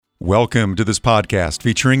Welcome to this podcast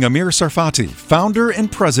featuring Amir Tsarfati, founder and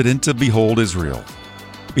president of Behold Israel.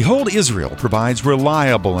 Behold Israel provides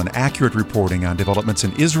reliable and accurate reporting on developments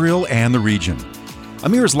in Israel and the region.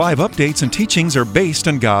 Amir's live updates and teachings are based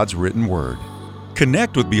on God's written word.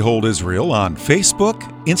 Connect with Behold Israel on Facebook,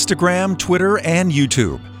 Instagram, Twitter, and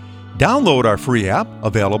YouTube. Download our free app,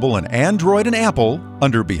 available on Android and Apple,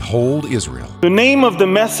 under Behold Israel. The name of the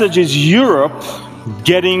message is Europe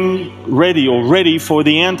getting ready for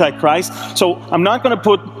the Antichrist. So I'm not going to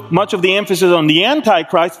put much of the emphasis on the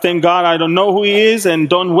Antichrist. Thank God I don't know who he is and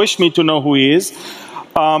don't wish me to know who he is.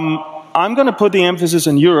 I'm going to put the emphasis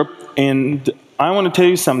on Europe, and I want to tell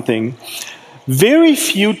you something. Very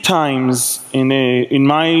few times in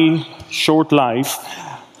my short life,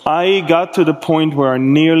 I got to the point where I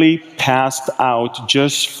nearly passed out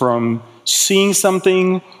just from seeing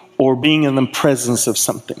something or being in the presence of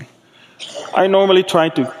something. I normally try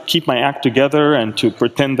to keep my act together and to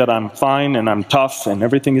pretend that I'm fine and I'm tough and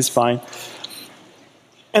everything is fine.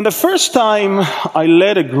 And the first time I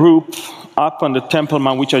led a group up on the Temple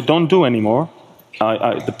Mount, which I don't do anymore,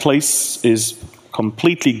 the place is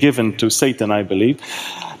completely given to Satan, I believe.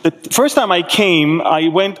 The first time I came,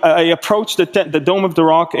 I approached the Dome of the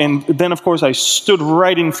Rock, and then, of course, I stood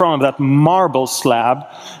right in front of that marble slab,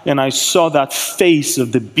 and I saw that face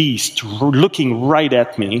of the beast looking right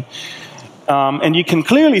at me. And you can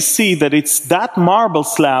clearly see that it's that marble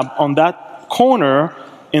slab on that corner,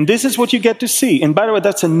 and this is what you get to see. And by the way,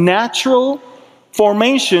 that's a natural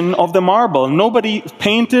formation of the marble. Nobody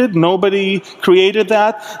painted, nobody created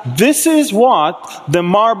that. This is what the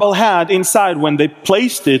marble had inside when they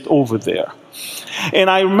placed it over there. And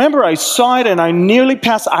I remember I saw it and I nearly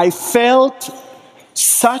passed. I felt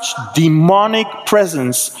such demonic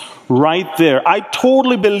presence right there. I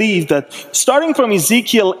totally believe that starting from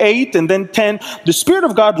Ezekiel 8 and then 10, the Spirit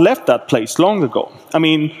of God left that place long ago. I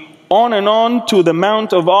mean, on and on to the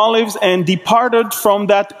Mount of Olives and departed from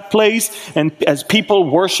that place, and as people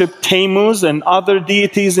worshiped Tammuz and other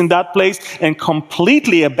deities in that place and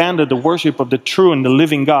completely abandoned the worship of the true and the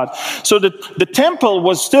living God. So the temple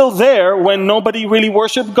was still there when nobody really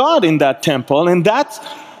worshiped God in that temple, and that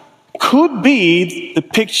could be the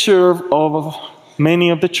picture of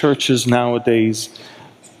many of the churches nowadays.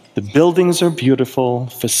 The buildings are beautiful,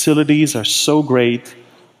 facilities are so great,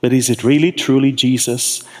 but is it really truly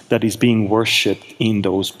Jesus that is being worshipped in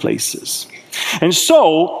those places? And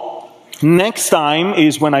so, next time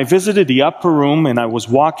is when I visited the upper room and I was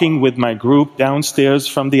walking with my group downstairs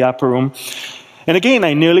from the upper room. And again,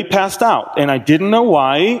 I nearly passed out and I didn't know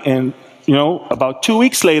why. And about 2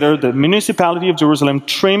 weeks later, the municipality of Jerusalem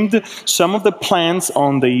trimmed some of the plants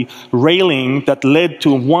on the railing that led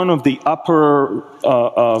to one of the upper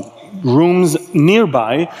rooms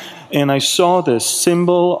nearby, and I saw the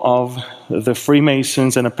symbol of the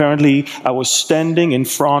Freemasons, and apparently I was standing in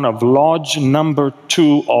front of lodge number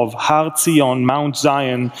 2 of Har Zion, Mount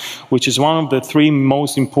Zion, which is one of the 3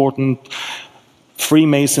 most important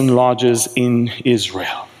Freemason lodges in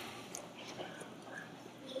Israel.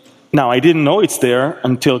 Now, I didn't know it's there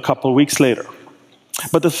until a couple weeks later.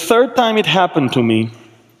 But the third time it happened to me,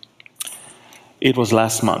 it was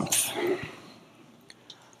last month.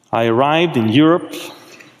 I arrived in Europe,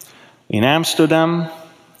 in Amsterdam.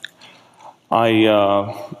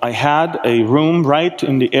 I had a room right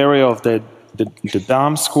in the area of the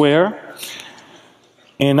Dam Square.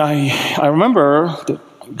 And I remember,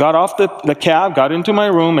 got off the cab, got into my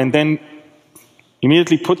room, and then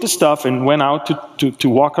immediately put the stuff and went out to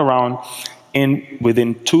walk around. And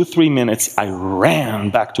within 2-3 minutes, I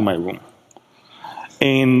ran back to my room.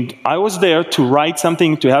 And I was there to write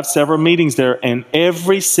something, to have several meetings there. And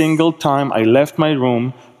every single time I left my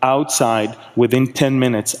room outside, within 10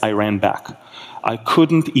 minutes, I ran back. I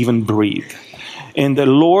couldn't even breathe. And the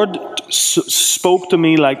Lord spoke to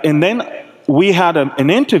me and then we had an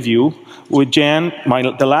interview with Jan.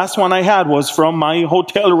 The last one I had was from my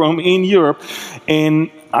hotel room in Europe. And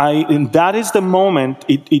that is the moment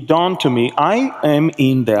it dawned to me. I am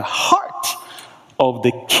in the heart of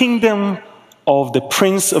the kingdom of the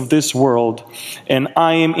prince of this world. And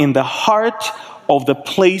I am in the heart of the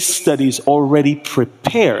place that is already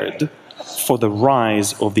prepared for the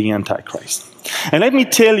rise of the Antichrist. And let me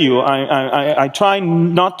tell you, I try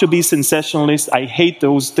not to be sensationalist. I hate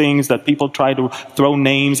those things that people try to throw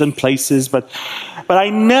names and places, but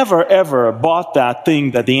I never ever bought that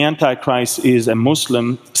thing that the Antichrist is a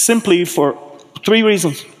Muslim, simply for 3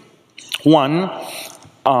 reasons. One,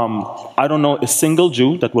 I don't know a single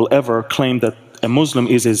Jew that will ever claim that a Muslim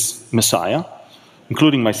is his Messiah,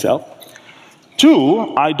 including myself.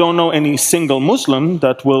 2, I don't know any single Muslim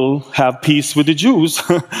that will have peace with the Jews.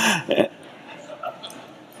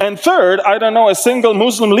 And third, I don't know a single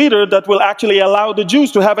Muslim leader that will actually allow the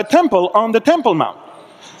Jews to have a temple on the Temple Mount.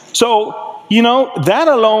 So, you know, that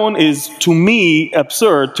alone is, to me,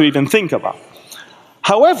 absurd to even think about.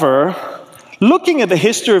 However, looking at the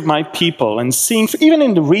history of my people and seeing, even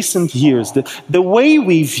in the recent years, the way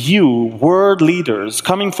we view world leaders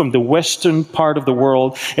coming from the western part of the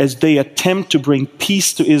world as they attempt to bring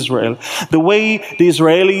peace to Israel, the way the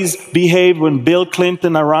Israelis behaved when Bill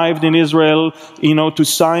Clinton arrived in Israel, you know, to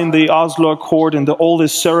sign the Oslo Accord and all the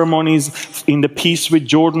ceremonies in the peace with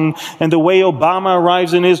Jordan, and the way Obama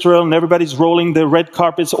arrives in Israel and everybody's rolling the red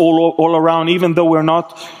carpets all around, even though we're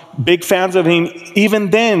not big fans of him. Even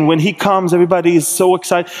then, when he comes, everybody is so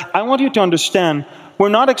excited. I want you to understand, we're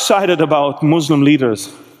not excited about Muslim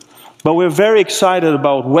leaders, but we're very excited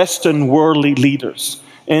about Western worldly leaders.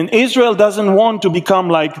 And Israel doesn't want to become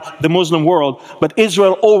like the Muslim world, but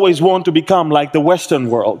Israel always wants to become like the Western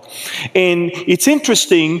world. And it's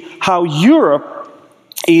interesting how Europe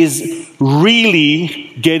is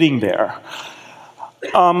really getting there.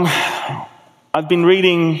 I've been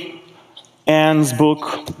reading Anne's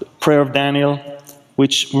book, Prayer of Daniel,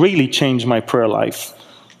 which really changed my prayer life.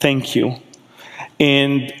 Thank you.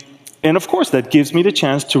 And of course, that gives me the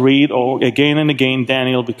chance to read again and again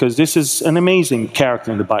Daniel, because this is an amazing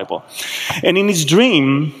character in the Bible. And in his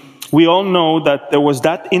dream, we all know that there was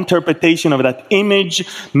that interpretation of that image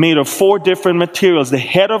made of 4 different materials: the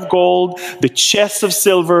head of gold, the chest of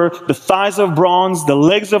silver, the thighs of bronze, the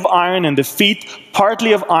legs of iron, and the feet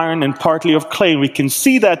partly of iron and partly of clay. We can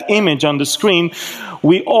see that image on the screen.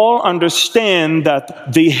 We all understand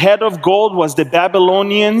that the head of gold was the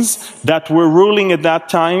Babylonians that were ruling at that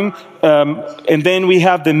time. And then we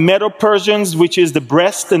have the Medo-Persians, which is the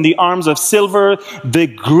breast and the arms of silver. The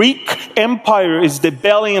Greek Empire is the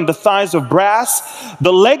belly and the thighs of brass.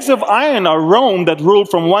 The legs of iron are Rome, that ruled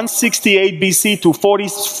from 168 BC to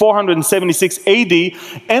 476 AD.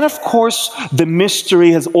 And of course, the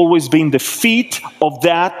mystery has always been the feet of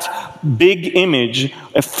that big image,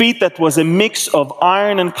 a feet that was a mix of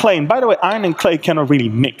iron and clay. And by the way, iron and clay cannot really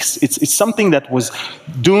mix. It's something that was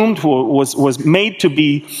doomed, was made to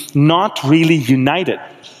be not really united.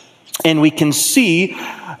 And we can see,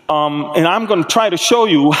 and I'm going to try to show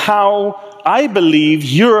you how I believe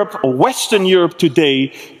Europe, or Western Europe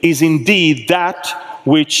today, is indeed that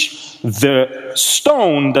which the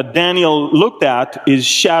stone that Daniel looked at is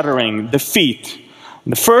shattering, the feet.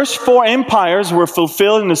 The first 4 empires were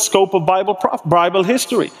fulfilled in the scope of Bible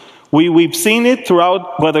history. We've seen it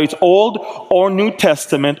throughout, whether it's Old or New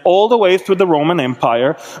Testament, all the way through the Roman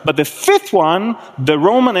Empire. But the 5th one, the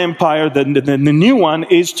Roman Empire, the new one,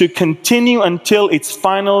 is to continue until its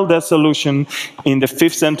final dissolution in the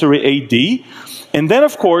 5th century AD. And then,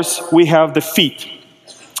 of course, we have the feet.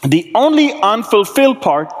 The only unfulfilled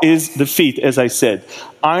part is the feet, as I said.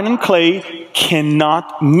 Iron and clay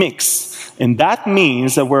cannot mix. And that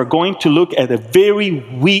means that we're going to look at a very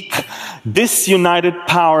weak, disunited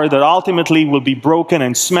power that ultimately will be broken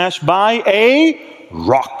and smashed by a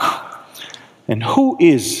rock. And who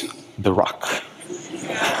is the rock?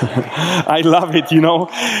 I love it, you know.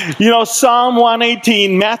 Psalm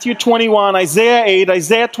 118, Matthew 21, Isaiah 8,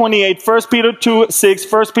 Isaiah 28, 1 Peter 2,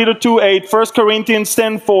 6, 1 Peter 2, 8, 1 Corinthians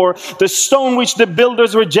 10, 4. The stone which the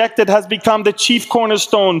builders rejected has become the chief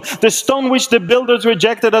cornerstone. The stone which the builders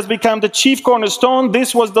rejected has become the chief cornerstone.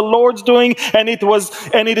 This was the Lord's doing, and it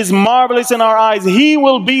is marvelous in our eyes. He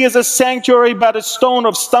will be as a sanctuary, but a stone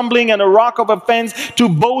of stumbling and a rock of offense to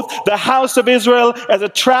both the house of Israel, as a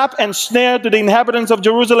trap and snare to the inhabitants of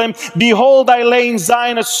Jerusalem. Behold, I lay in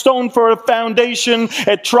Zion a stone for a foundation,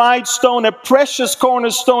 a tried stone, a precious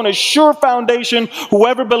cornerstone, a sure foundation.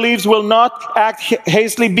 Whoever believes will not act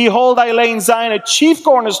hastily. Behold, I lay in Zion a chief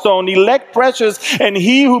cornerstone, elect, precious, and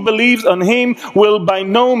he who believes on him will by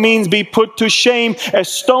no means be put to shame. A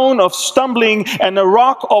stone of stumbling and a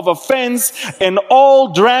rock of offense, and all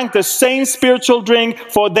drank the same spiritual drink,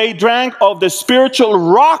 for they drank of the spiritual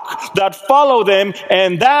rock that followed them,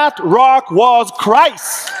 and that rock was Christ.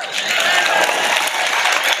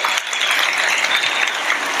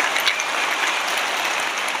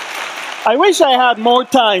 I wish I had more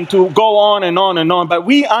time to go on and on and on, but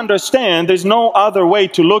we understand there's no other way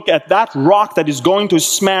to look at that rock that is going to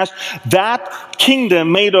smash that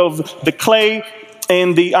kingdom made of the clay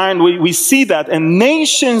and the iron. We see that. And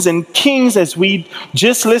nations and kings, as we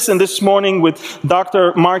just listened this morning with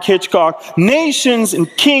Dr. Mark Hitchcock, nations and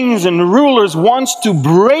kings and rulers wants to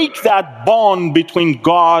break that bond between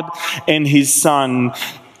God and his son,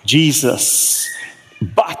 Jesus.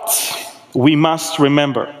 But we must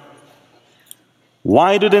remember,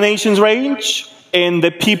 why do the nations rage? and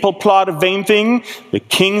the people plot a vain thing, the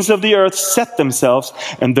kings of the earth set themselves,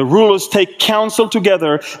 and the rulers take counsel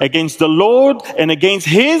together against the Lord and against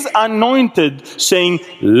his anointed, saying,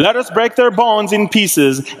 let us break their bonds in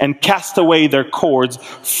pieces and cast away their cords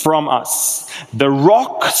from us. The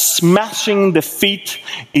rock smashing the feet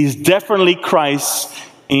is definitely Christ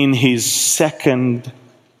in his second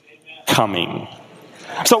coming.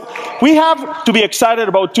 So we have to be excited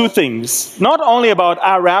about two things. Not only about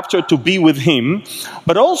our rapture to be with him,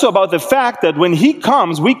 but also about the fact that when he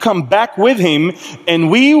comes, we come back with him,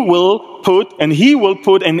 and he will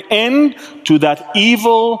put an end to that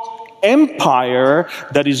evil empire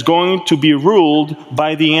that is going to be ruled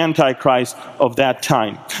by the Antichrist of that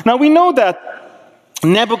time. Now we know that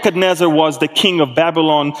Nebuchadnezzar was the king of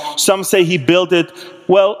Babylon. Some say he built it.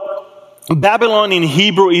 Well, Babylon in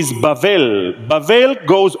Hebrew is Bavel. Bavel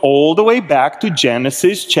goes all the way back to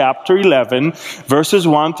Genesis chapter 11, verses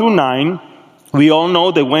 1 through 9. We all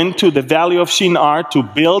know they went to the valley of Shinar to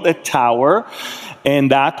build a tower,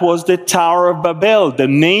 and that was the Tower of Babel. The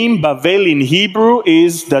name Bavel in Hebrew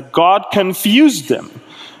is that God confused them.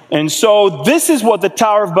 And so this is what the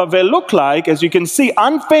Tower of Babel looked like. As you can see,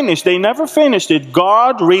 unfinished. They never finished it.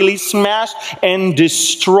 God really smashed and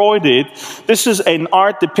destroyed it. This is an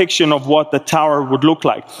art depiction of what the tower would look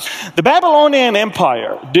like. The Babylonian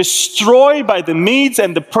Empire, destroyed by the Medes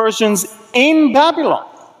and the Persians in Babylon.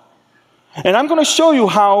 And I'm going to show you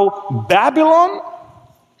how Babylon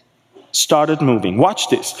started moving. Watch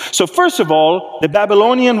this. So first of all, the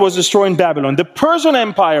Babylonian was destroyed in Babylon. The Persian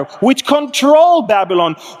Empire, which controlled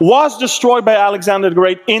Babylon, was destroyed by Alexander the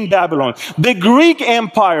Great in Babylon. The Greek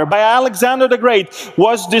Empire by Alexander the Great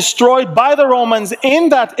was destroyed by the Romans in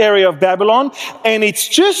that area of Babylon. And it's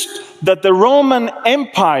just that the Roman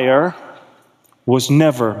Empire was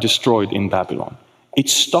never destroyed in Babylon. It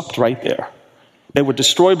stopped right there. They were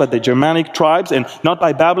destroyed by the Germanic tribes, and not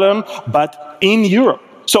by Babylon, but in Europe.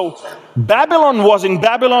 So Babylon was in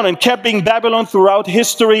Babylon and kept being Babylon throughout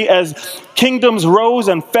history as kingdoms rose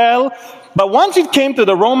and fell. But once it came to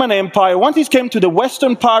the Roman Empire, once it came to the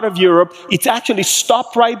western part of Europe, it actually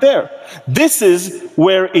stopped right there. This is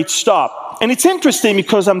where it stopped. And it's interesting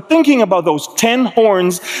because I'm thinking about those 10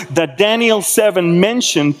 horns that Daniel 7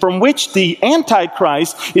 mentioned, from which the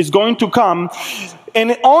Antichrist is going to come.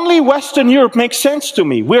 And only Western Europe makes sense to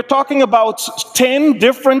me. We're talking about 10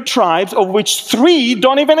 different tribes, of which 3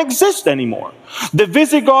 don't even exist anymore. The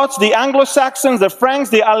Visigoths, the Anglo-Saxons, the Franks,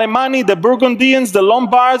 the Alemanni, the Burgundians, the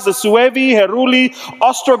Lombards, the Suevi, Heruli,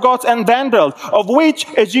 Ostrogoths, and Vandals, of which,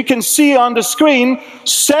 as you can see on the screen,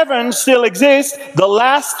 7 still exist. The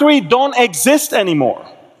last 3 don't exist anymore.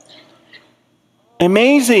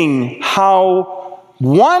 Amazing how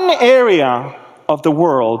one area of the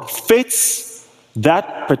world fits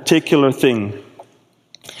that particular thing.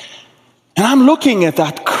 And I'm looking at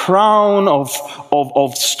that crown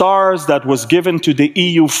of stars that was given to the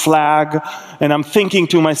EU flag, and I'm thinking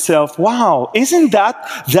to myself, wow, isn't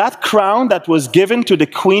that crown that was given to the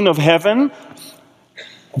Queen of Heaven?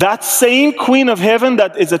 That same Queen of Heaven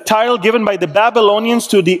that is a title given by the Babylonians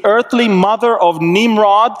to the earthly mother of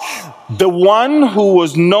Nimrod, the one who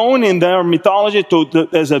was known in their mythology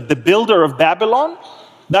as the builder of Babylon.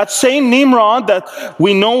 That same Nimrod that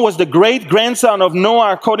we know was the great-grandson of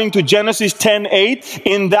Noah according to Genesis 10:8,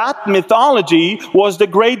 in that mythology was the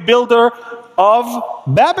great builder of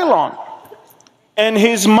Babylon. And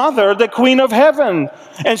his mother, the Queen of Heaven.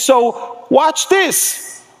 And so, watch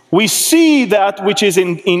this. We see that which is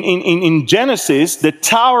in Genesis, the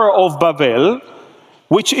Tower of Babel,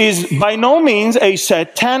 which is by no means a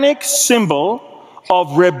satanic symbol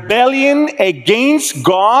of rebellion against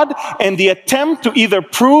God and the attempt to either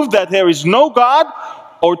prove that there is no God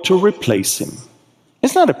or to replace him.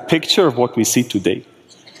 It's not a picture of what we see today.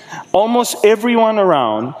 Almost everyone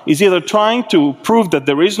around is either trying to prove that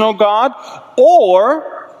there is no God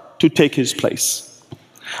or to take his place.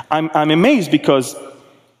 I'm amazed because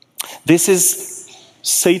this is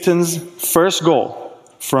Satan's first goal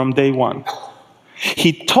from day one.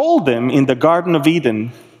 He told them in the Garden of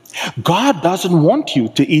Eden, God doesn't want you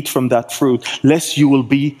to eat from that fruit, lest you will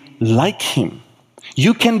be like him.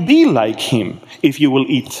 You can be like him if you will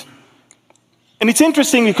eat. And it's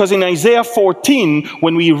interesting because in Isaiah 14,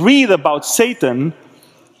 when we read about Satan,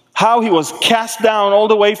 how he was cast down all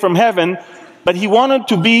the way from heaven, but he wanted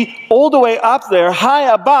to be all the way up there,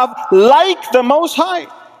 high above, like the Most High.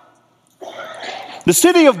 The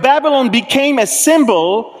city of Babylon became a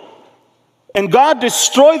symbol, and God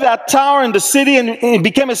destroyed that tower and the city, and it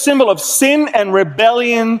became a symbol of sin and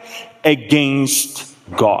rebellion against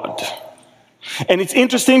God. And it's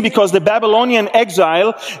interesting because the Babylonian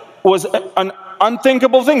exile was an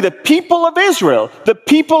unthinkable thing. The people of Israel, the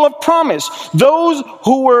people of promise, those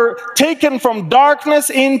who were taken from darkness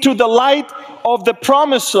into the light of the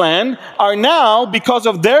promised land, are now, because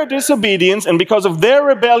of their disobedience and because of their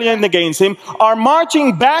rebellion against him, are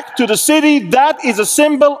marching back to the city that is a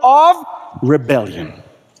symbol of rebellion.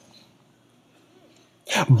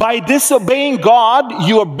 By disobeying God,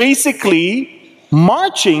 you are basically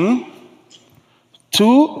marching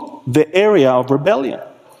to the area of rebellion,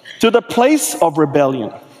 to the place of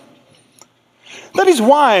rebellion. That is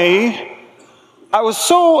why I was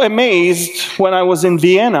so amazed when I was in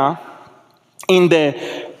Vienna in the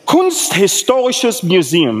Kunsthistorisches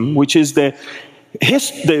Museum, which is the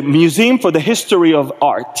museum for the history of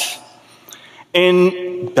art.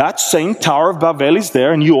 And that same Tower of Babel is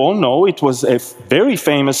there, and you all know it was a very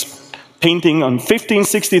famous painting on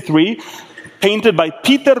 1563, painted by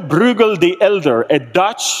Peter Bruegel the Elder, a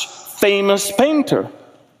Dutch famous painter.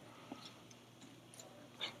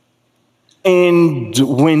 And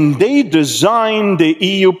when they designed the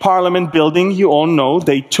EU Parliament building, you all know,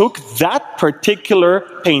 they took that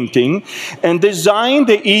particular painting and designed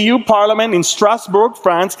the EU Parliament in Strasbourg,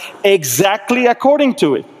 France, exactly according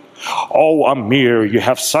to it. Oh, Amir, you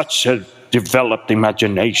have such a developed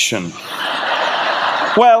imagination.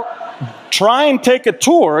 Well, try and take a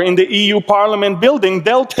tour in the EU Parliament building,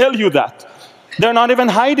 they'll tell you that. They're not even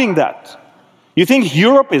hiding that. You think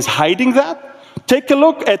Europe is hiding that? Take a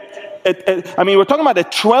look at I mean, we're talking about a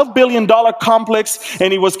 $12 billion complex,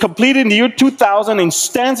 and it was completed in the year 2000 and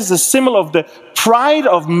stands as a symbol of the pride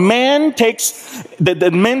of man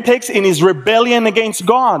that man takes in his rebellion against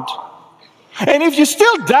God. And if you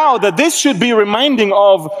still doubt that this should be reminding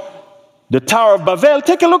of the Tower of Babel,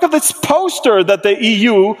 take a look at this poster that the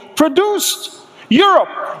EU produced. Europe,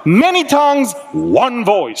 many tongues, one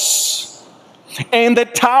voice. And the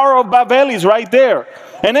Tower of Babel is right there.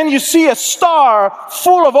 And then you see a star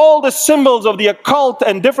full of all the symbols of the occult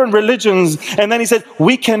and different religions. And then he said,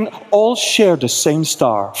 we can all share the same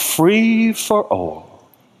star, free for all.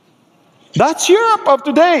 That's Europe of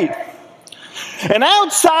today. And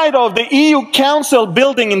outside of the EU Council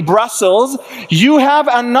building in Brussels, you have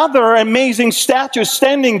another amazing statue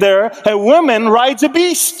standing there. A woman rides a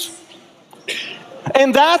beast.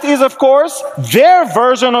 And that is, of course, their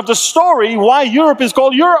version of the story why Europe is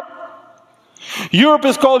called Europe. Europe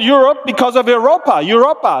is called Europe because of Europa.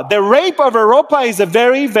 Europa. The rape of Europa is a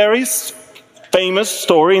very, very famous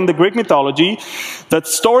story in the Greek mythology. That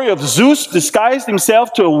story of Zeus disguised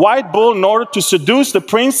himself to a white bull in order to seduce the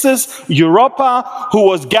princess Europa, who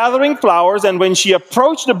was gathering flowers. And when she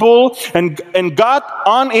approached the bull and got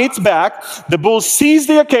on its back, the bull seized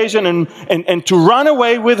the occasion and to run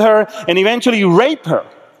away with her and eventually rape her.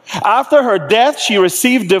 After her death, she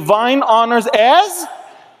received divine honors as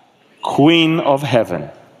Queen of Heaven.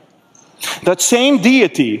 That same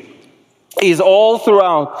deity is all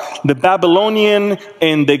throughout the Babylonian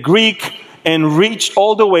and the Greek and reached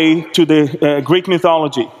all the way to the Greek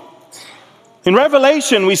mythology. In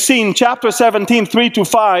Revelation, we see in chapter 17,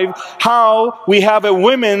 3-5, how we have a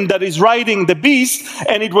woman that is riding the beast,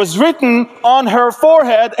 and it was written on her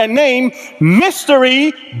forehead a name,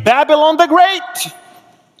 Mystery Babylon the Great.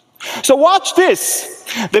 So watch this.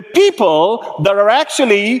 The people that are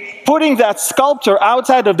actually putting that sculpture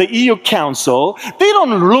outside of the EU Council, they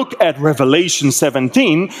don't look at Revelation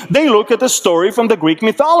 17, they look at the story from the Greek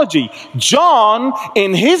mythology. John,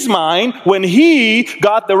 in his mind, when he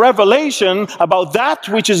got the revelation about that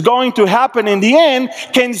which is going to happen in the end,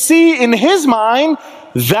 can see in his mind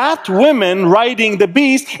that woman riding the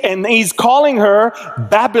beast, and he's calling her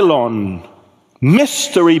Babylon,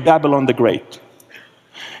 Mystery Babylon the Great.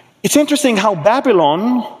 It's interesting how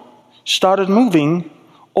Babylon started moving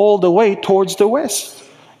all the way towards the west.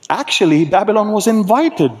 Actually, Babylon was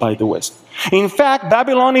invited by the west. In fact,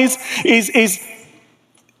 Babylon is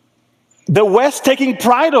the west taking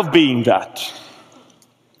pride of being that.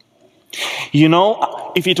 You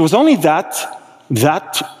know, if it was only that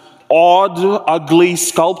odd, ugly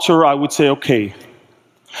sculpture, I would say, okay.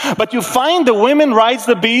 But you find the women rides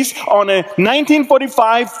the beast on a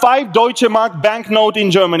 1945 5 Deutsche Mark banknote in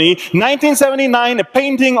Germany, 1979 a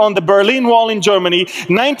painting on the Berlin Wall in Germany,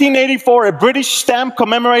 1984 a British stamp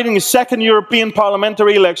commemorating the second European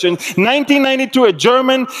parliamentary election, 1992 a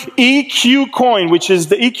German EQ coin, which is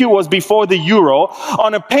the EQ was before the euro,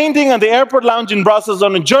 on a painting on the airport lounge in Brussels,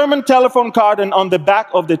 on a German telephone card, and on the back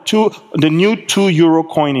of the new 2 euro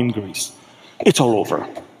coin in Greece. It's all over.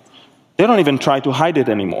 They don't even try to hide it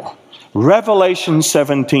anymore. Revelation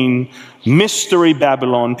 17, Mystery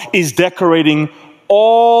Babylon, is decorating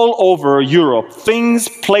all over Europe. Things,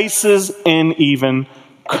 places, and even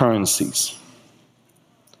currencies.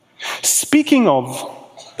 Speaking of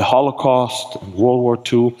the Holocaust and World War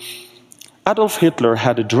II, Adolf Hitler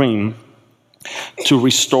had a dream to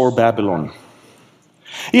restore Babylon.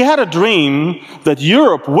 He had a dream that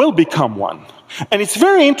Europe will become one. And it's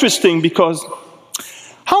very interesting because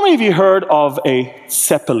how many of you heard of a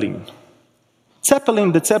Zeppelin?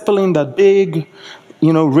 Zeppelin, that big,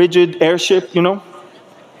 rigid airship,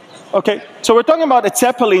 Okay, so we're talking about a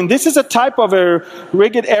Zeppelin. This is a type of a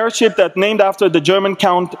rigid airship that's named after the German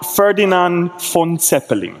Count Ferdinand von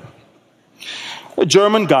Zeppelin. A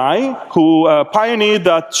German guy who pioneered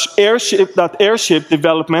that airship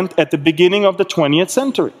development at the beginning of the 20th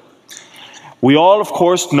century. We all, of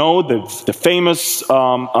course, know the famous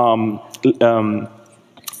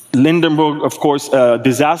Lindenburg, of course,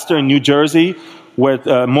 disaster in New Jersey,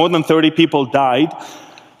 where more than 30 people died.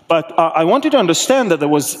 But I want you to understand that there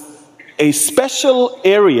was a special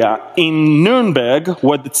area in Nuremberg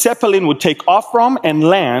where the Zeppelin would take off from and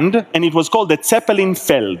land, and it was called the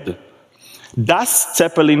Zeppelinfeld. Das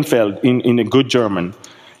Zeppelinfeld in a good German.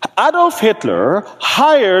 Adolf Hitler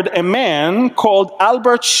hired a man called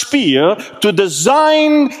Albert Speer to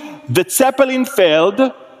design the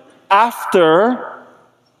Zeppelinfeld after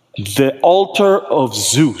the altar of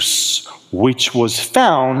Zeus, which was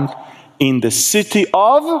found in the city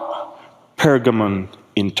of Pergamon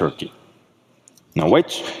in Turkey. Now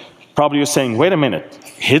wait, probably you're saying, wait a minute,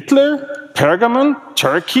 Hitler, Pergamon,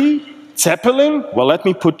 Turkey, Zeppelin? Well, let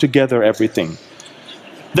me put together everything.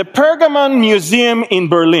 The Pergamon Museum in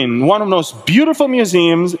Berlin, one of the most beautiful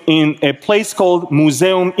museums in a place called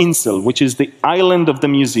Museum Insel, which is the island of the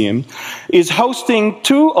museum, is hosting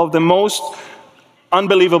two of the most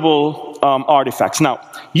unbelievable artifacts. Now,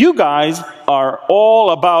 you guys are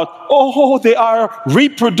all about, they are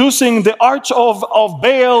reproducing the Arch of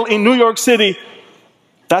Baal in New York City.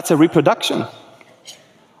 That's a reproduction.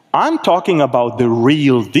 I'm talking about the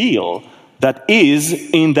real deal that is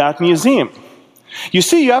in that museum. You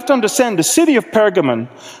see, you have to understand the city of Pergamon,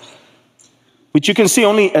 which you can see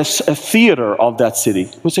only as a theater of that city,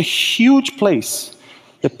 was a huge place.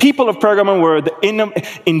 The people of Pergamon were the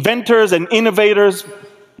inventors and innovators,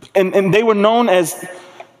 and they were known as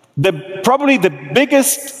probably the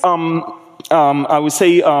biggest, I would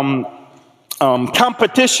say,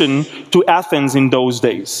 competition to Athens in those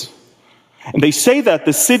days. And they say that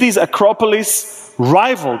the city's Acropolis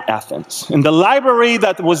rivaled Athens. And the library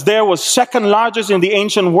that was there was second largest in the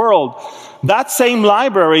ancient world. That same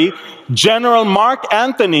library, General Mark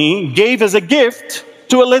Antony gave as a gift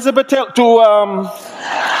to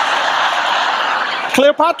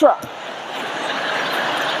Cleopatra.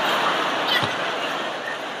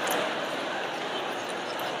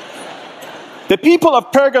 The people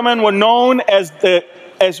of Pergamon were known as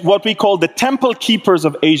what we call the temple keepers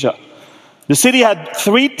of Asia. The city had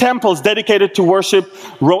 3 temples dedicated to worship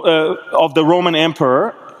of the Roman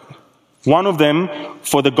emperor. One of them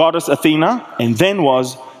for the goddess Athena, and then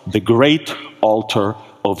was the great altar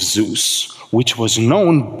of Zeus, which was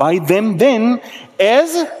known by them then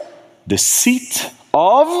as the seat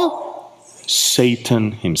of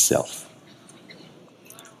Satan himself.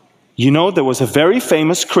 You know, there was a very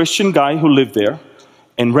famous Christian guy who lived there,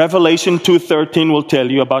 and Revelation 2:13 will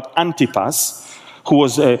tell you about Antipas, who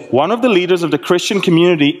was one of the leaders of the Christian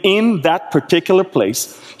community in that particular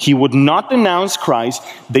place. He would not denounce Christ.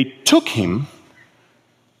 They took him,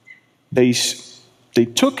 they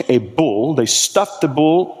took a bull, they stuffed the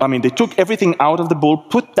bull, they took everything out of the bull,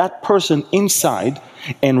 put that person inside,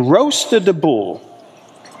 and roasted the bull.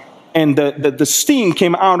 And the steam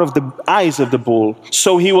came out of the eyes of the bull,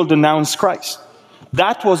 so he will denounce Christ.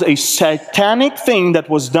 That was a satanic thing that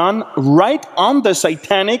was done right on the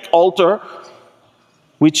satanic altar,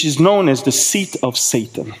 which is known as the seat of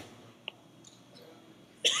Satan.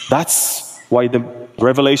 That's why the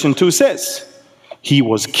Revelation 2 says, he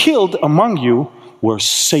was killed among you where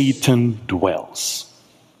Satan dwells.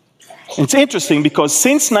 It's interesting because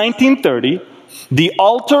since 1930, the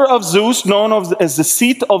altar of Zeus, known as the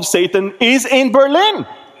seat of Satan, is in Berlin,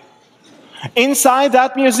 inside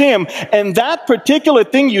that museum. And that particular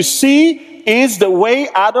thing you see is the way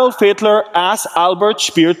Adolf Hitler asked Albert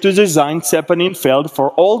Speer to design Zeppelinfeld for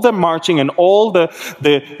all the marching and all the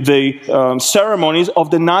ceremonies of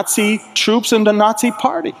the Nazi troops and the Nazi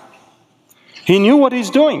party. He knew what he's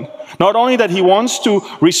doing. Not only that he wants to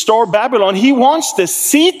restore Babylon, he wants the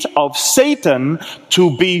seat of Satan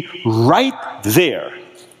to be right there.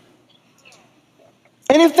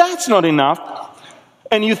 And if that's not enough,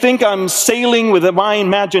 and you think I'm sailing with my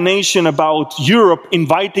imagination about Europe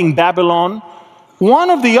inviting Babylon,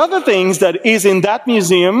 One of the other things that is in that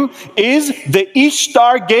museum is the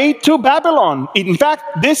Ishtar Gate to Babylon. In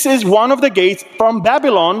fact, this is one of the gates from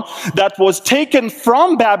Babylon that was taken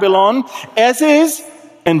from Babylon as is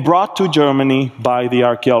and brought to Germany by the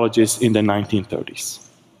archaeologists in the 1930s.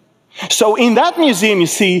 So in that museum, you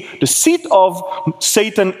see the seat of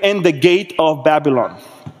Satan and the gate of Babylon.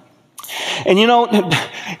 And you know,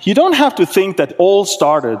 you don't have to think that all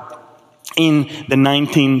started in the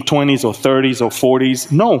 1920s or 30s or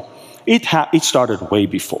 40s. No, it started way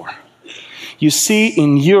before. You see,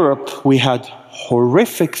 in Europe, we had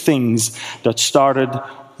horrific things that started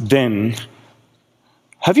then.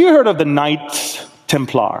 Have you heard of the Knights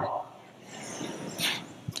Templar?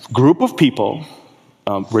 Group of people,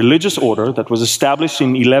 religious order that was established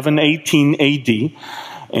in 1118 AD,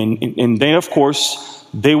 and they, of course,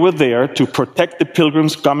 they were there to protect the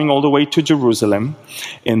pilgrims coming all the way to Jerusalem.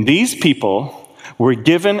 And these people were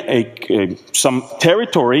given some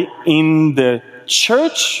territory in the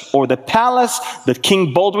church or the palace that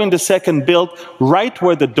King Baldwin II built right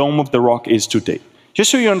where the Dome of the Rock is today.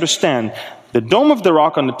 Just so you understand, the Dome of the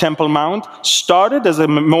Rock on the Temple Mount started as a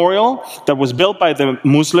memorial that was built by the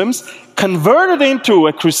Muslims, converted into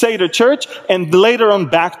a Crusader church, and later on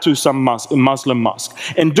back to some Muslim mosque.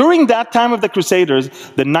 And during that time of the Crusaders,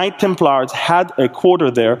 the Knight Templars had a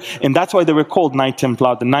quarter there, and that's why they were called Knight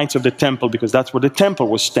Templar, the Knights of the Temple, because that's where the temple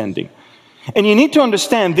was standing. And you need to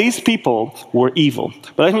understand, these people were evil.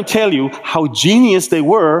 But let me tell you how genius they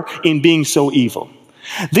were in being so evil.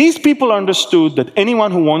 These people understood that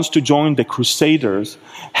anyone who wants to join the Crusaders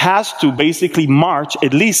has to basically march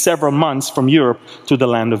at least several months from Europe to the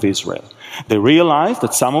land of Israel. They realized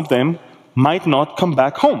that some of them might not come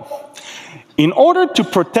back home. In order to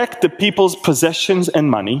protect the people's possessions and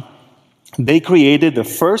money, they created the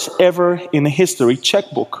first ever in history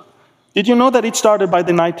checkbook. Did you know that it started by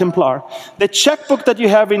the Knight Templar? The checkbook that you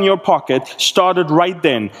have in your pocket started right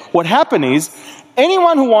then. What happened is,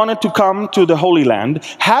 anyone who wanted to come to the Holy Land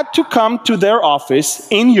had to come to their office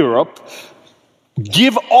in Europe,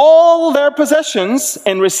 give all their possessions,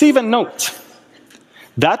 and receive a note.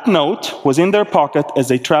 That note was in their pocket as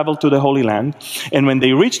they traveled to the Holy Land. And when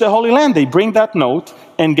they reach the Holy Land, they bring that note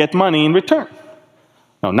and get money in return.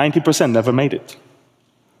 Now, 90% never made it.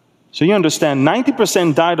 So you understand,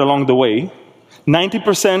 90% died along the way.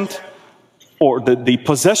 90%, or the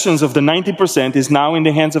possessions of the 90% is now in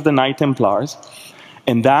the hands of the Knight Templars.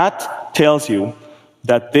 And that tells you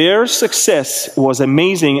that their success was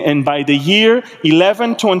amazing. And by the year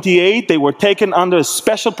 1128, they were taken under a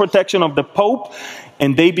special protection of the Pope,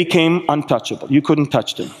 and they became untouchable. You couldn't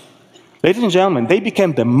touch them. Ladies and gentlemen, they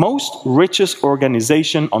became the most richest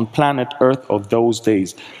organization on planet Earth of those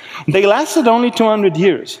days. They lasted only 200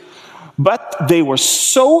 years. But they were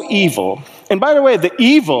so evil. And by the way, the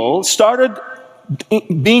evil started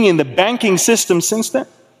being in the banking system since then.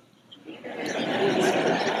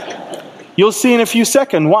 You'll see in a few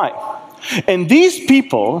seconds why. And these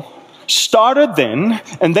people started then,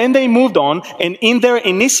 and then they moved on, and in their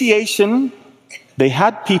initiation, they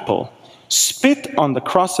had people spit on the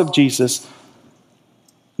cross of Jesus.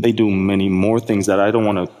 They do many more things that I don't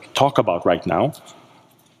want to talk about right now,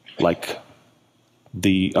 like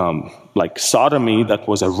sodomy, that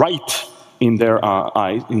was a rite in their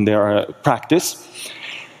eyes, in their practice.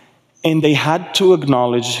 And they had to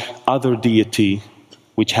acknowledge other deity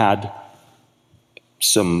which had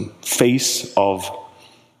some face of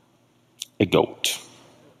a goat.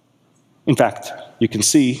 In fact, you can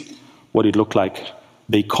see what it looked like.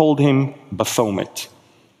 They called him Baphomet.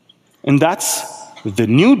 And that's the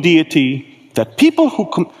new deity that people who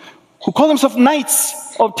call themselves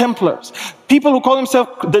Knights of Templars, people who call themselves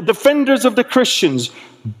the defenders of the Christians,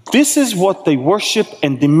 this is what they worship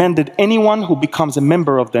and demanded anyone who becomes a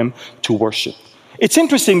member of them to worship. It's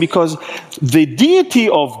interesting because the deity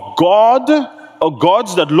of God, or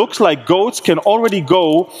gods that looks like goats, can already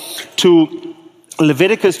go to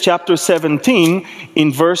Leviticus chapter 17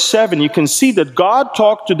 in verse 7. You can see that God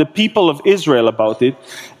talked to the people of Israel about it,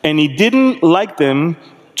 and he didn't like them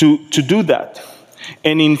to do that.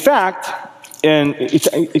 And in fact, and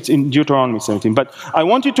it's in Deuteronomy 17, but I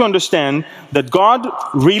want you to understand that God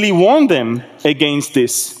really warned them against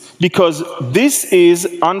this, because this is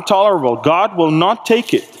intolerable. God will not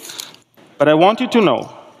take it. But I want you to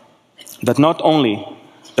know that not only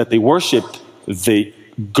that they worshipped the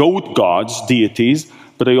goat gods, deities,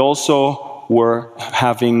 but they also were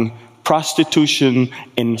having prostitution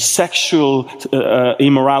and sexual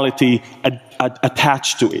immorality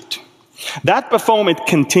attached to it. That Baphomet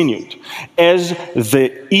continued as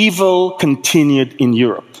the evil continued in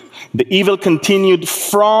Europe. The evil continued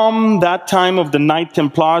from that time of the Knight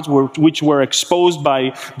Templars, which were exposed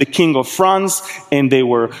by the King of France, and they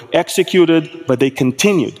were executed, but they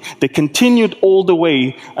continued. They continued all the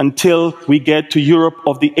way until we get to Europe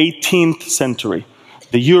of the 18th century,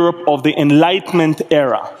 the Europe of the Enlightenment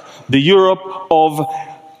era, the Europe of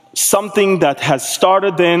something that has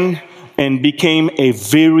started then and became a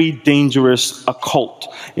very dangerous occult,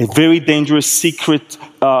 a very dangerous secret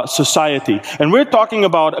society. And we're talking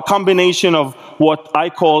about a combination of what I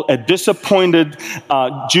call a disappointed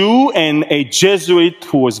Jew and a Jesuit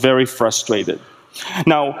who was very frustrated.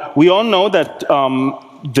 Now, we all know that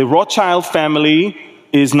the Rothschild family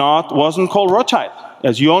wasn't called Rothschild.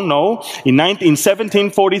 As you all know, in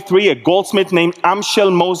 1743, a goldsmith named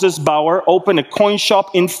Amschel Moses Bauer opened a coin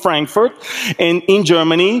shop in Frankfurt and in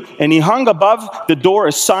Germany, and he hung above the door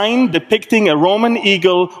a sign depicting a Roman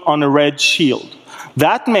eagle on a red shield.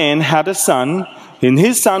 That man had a son, and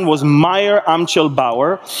his son was Meyer Amschel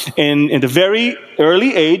Bauer, and at a very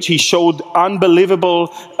early age, he showed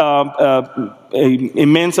unbelievable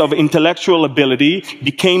immense of intellectual ability,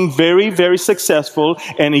 became very, very successful,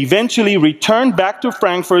 and eventually returned back to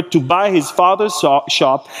Frankfurt to buy his father's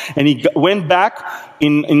shop, and he went back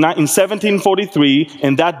in 1743,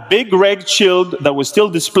 and that big red shield that was still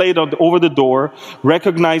displayed over the door,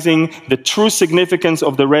 recognizing the true significance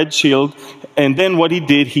of the red shield, and then what he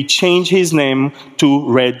did, he changed his name to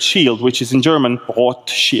Red Shield, which is in German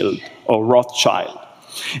Rothschild, or Rothschild.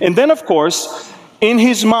 And then, of course, in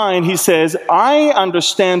his mind, he says, I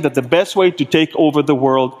understand that the best way to take over the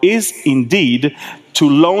world is indeed to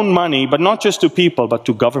loan money, but not just to people, but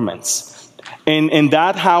to governments. And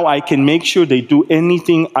that's how I can make sure they do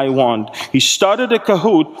anything I want. He started a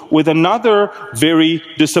cahoot with another very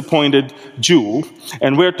disappointed Jew,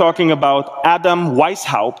 and we're talking about Adam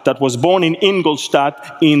Weishaupt, that was born in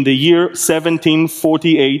Ingolstadt in the year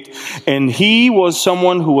 1748, and he was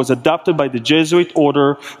someone who was adopted by the Jesuit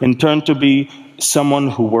order and turned to be someone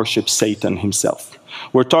who worshipped Satan himself.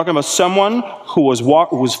 We're talking about someone who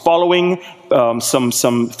was following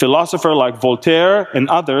some philosopher like Voltaire and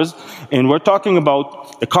others, and we're talking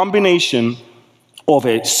about a combination of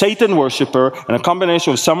a Satan worshiper and a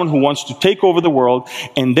combination of someone who wants to take over the world,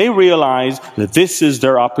 and they realize that this is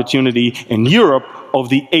their opportunity in Europe of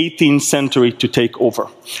the 18th century to take over.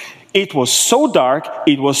 It was so dark,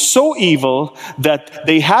 it was so evil, that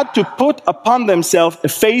they had to put upon themselves a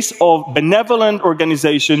face of benevolent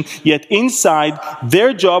organization, yet inside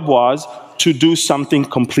their job was to do something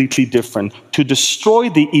completely different, to destroy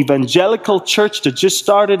the evangelical church that just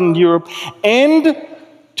started in Europe and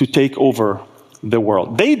to take over the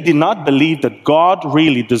world. They did not believe that God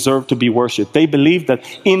really deserved to be worshipped. They believed that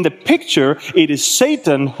in the picture, it is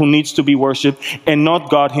Satan who needs to be worshipped and not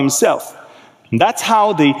God himself. And that's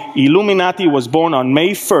how the Illuminati was born on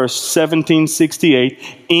May 1st, 1768,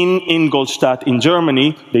 in Ingolstadt in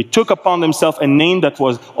Germany. They took upon themselves a name that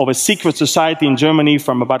was of a secret society in Germany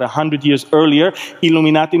from about 100 years earlier.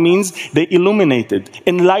 Illuminati means the illuminated,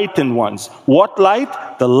 enlightened ones. What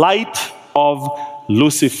light? The light of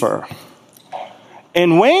Lucifer.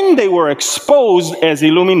 And when they were exposed as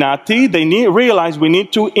Illuminati, they realized we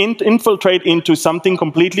need to infiltrate into something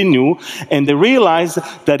completely new. And they realized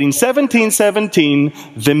that in 1717,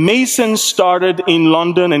 the Masons started in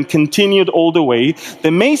London and continued all the way.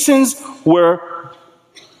 The Masons were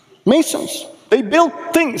Masons. They built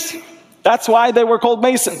things. That's why they were called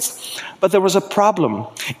Masons. But there was a problem.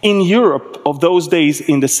 In Europe of those days,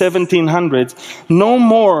 in the 1700s, no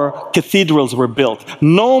more cathedrals were built.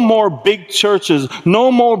 No more big churches.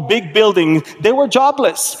 No more big buildings. They were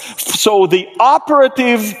jobless. So the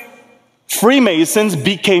operative Freemasons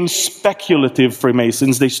became speculative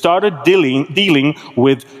Freemasons. They started dealing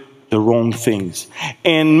with the wrong things.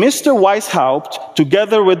 And Mr. Weishaupt,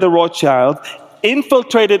 together with the Rothschild,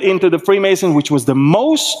 infiltrated into the Freemasons, which was the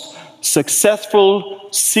most successful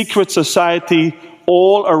secret society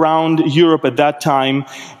all around Europe at that time,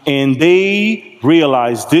 and they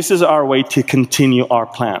realized this is our way to continue our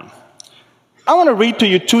plan. I want to read to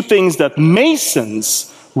you two things that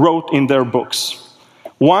Masons wrote in their books.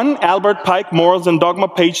 One, Albert Pike, Morals and Dogma,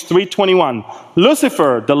 page 321.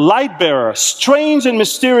 Lucifer, the light bearer, strange and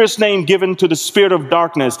mysterious name given to the spirit of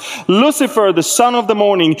darkness. Lucifer, the son of the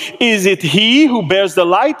morning, is it he who bears the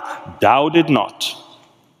light? Doubt it not.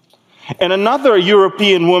 And another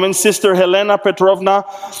European woman, Sister Helena Petrovna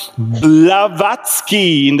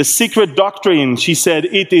Blavatsky, in The Secret Doctrine, she said,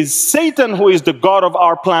 it is Satan who is the God of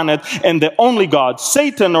our planet and the only God.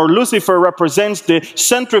 Satan, or Lucifer, represents the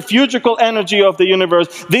centrifugal energy of the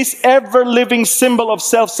universe, this ever-living symbol of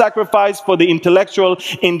self-sacrifice for the intellectual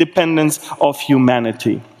independence of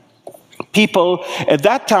humanity. People at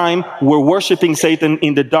that time were worshiping Satan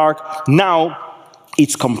in the dark. Now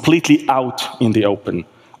it's completely out in the open,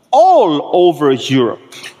 all over Europe.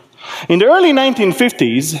 In the early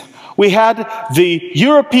 1950s, we had the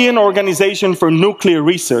European Organization for Nuclear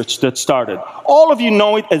Research that started. All of you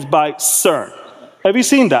know it as by CERN. Have you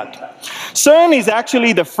seen that? CERN is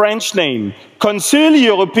actually the French name, Conseil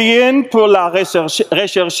Européen pour la Recherche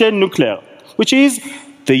Nucléaire, which is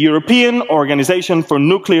the European Organization for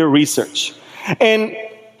Nuclear Research. And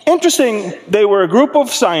interesting, they were a group of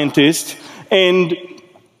scientists, and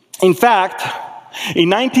in fact, in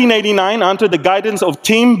 1989, under the guidance of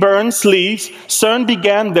Tim Berners-Lee, CERN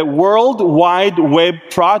began the World Wide Web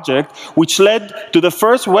project, which led to the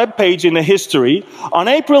first web page in the history. On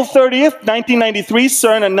April 30th, 1993,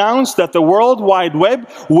 CERN announced that the World Wide Web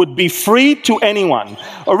would be free to anyone.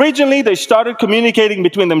 Originally, they started communicating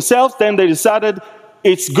between themselves, then they decided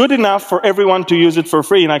it's good enough for everyone to use it for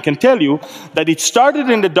free. And I can tell you that it started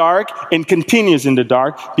in the dark and continues in the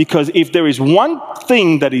dark, because if there is one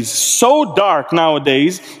thing that is so dark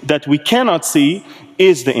nowadays that we cannot see,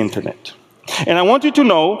 is the internet. And I want you to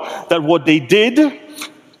know that what they did,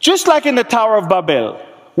 just like in the Tower of Babel,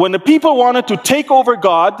 when the people wanted to take over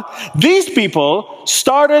God, these people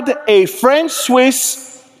started a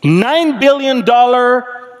French-Swiss $9 billion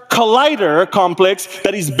collider complex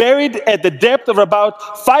that is buried at the depth of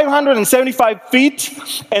about 575 feet,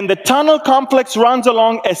 and the tunnel complex runs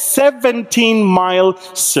along a 17-mile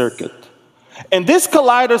circuit. And this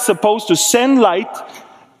collider is supposed to send light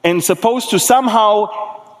and supposed to somehow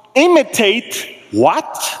imitate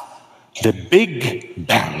what? The Big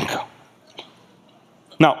Bang.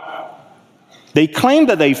 Now, they claim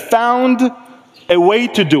that they found a way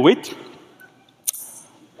to do it.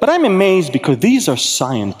 But I'm amazed because these are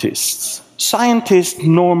scientists. Scientists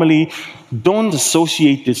normally don't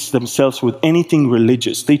associate themselves with anything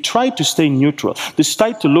religious. They try to stay neutral. They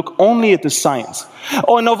try to look only at the science.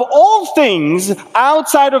 And of all things,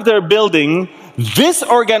 outside of their building, this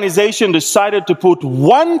organization decided to put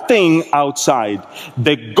one thing outside: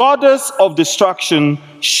 the goddess of destruction,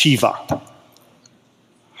 Shiva.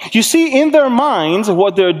 You see, in their minds,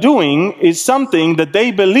 what they're doing is something that they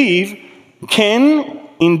believe can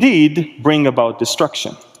indeed bring about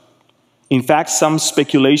destruction. In fact, some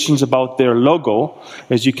speculations about their logo,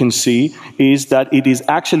 as you can see, is that it is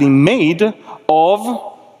actually made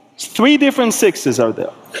of 3 different sixes are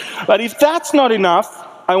there. But if that's not enough,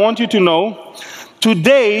 I want you to know,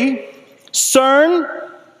 today, CERN,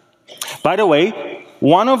 by the way,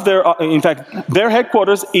 one of their, in fact, their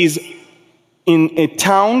headquarters is in a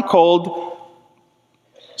town called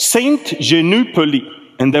Saint-Genou-Poli.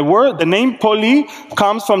 And the name Poli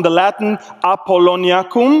comes from the Latin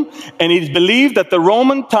Apolloniacum, and it is believed that the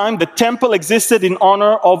Roman time the temple existed in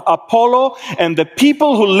honor of Apollo, and the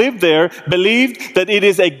people who lived there believed that it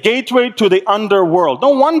is a gateway to the underworld. No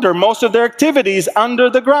wonder most of their activity is under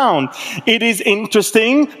the ground. It is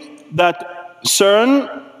interesting that CERN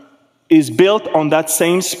is built on that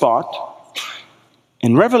same spot.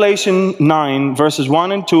 In Revelation 9, verses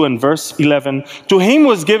 1 and 2 and verse 11, to him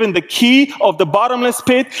was given the key of the bottomless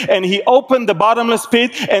pit, and he opened the bottomless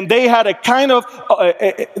pit, and they had a kind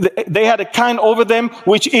over them,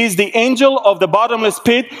 which is the angel of the bottomless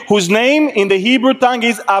pit, whose name in the Hebrew tongue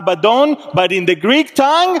is Abaddon, but in the Greek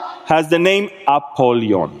tongue has the name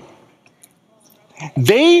Apollyon.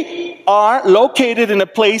 They are located in a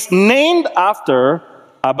place named after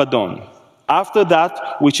Abaddon, after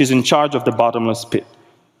that which is in charge of the bottomless pit.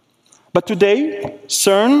 But today,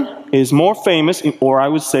 CERN is more famous, or I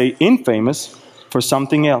would say infamous, for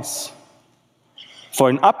something else. For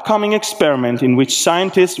an upcoming experiment in which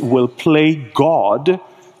scientists will play God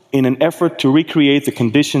in an effort to recreate the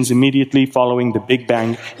conditions immediately following the Big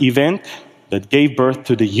Bang event that gave birth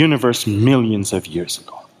to the universe millions of years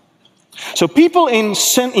ago. So people in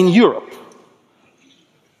Europe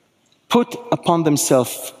put upon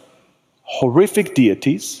themselves horrific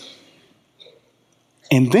deities,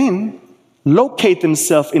 and then locate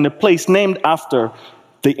themselves in a place named after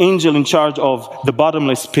the angel in charge of the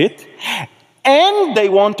bottomless pit, and they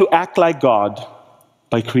want to act like God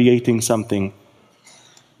by creating something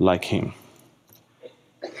like him.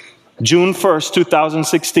 June 1st,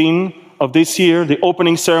 2016 of this year, the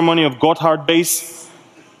opening ceremony of Gotthard Base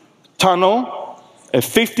Tunnel, a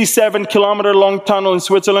 57-kilometer long tunnel in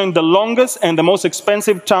Switzerland, the longest and the most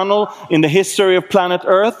expensive tunnel in the history of planet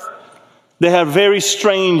Earth. They have very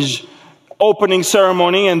strange opening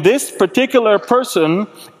ceremony, and this particular person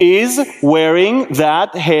is wearing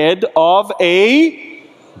that head of a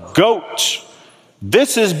goat.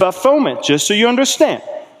 This is Baphomet, just so you understand.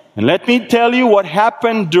 And let me tell you what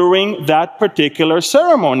happened during that particular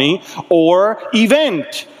ceremony or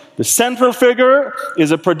event. The central figure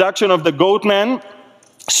is a production of the Goatman,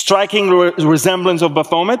 striking resemblance of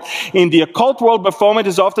Baphomet. In the occult world, Baphomet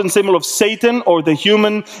is often a symbol of Satan or the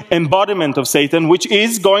human embodiment of Satan, which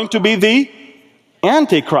is going to be the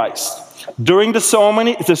Antichrist. During the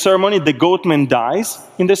ceremony, the Goatman dies.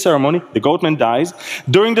 In the ceremony, the Goatman dies.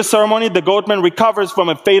 During the ceremony, the Goatman recovers from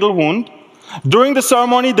a fatal wound. During the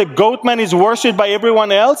ceremony, the Goatman is worshipped by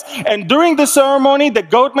everyone else. And during the ceremony, the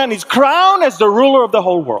Goatman is crowned as the ruler of the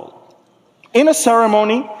whole world. In a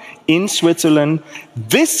ceremony in Switzerland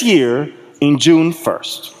this year in June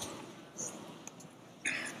 1st.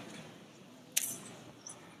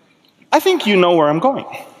 I think you know where I'm going.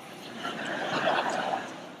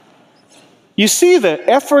 You see, the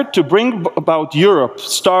effort to bring about Europe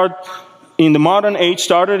in the modern age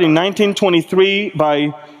started in 1923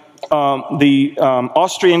 by the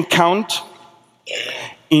Austrian Count,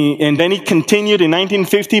 and then it continued in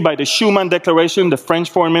 1950 by the Schuman Declaration, the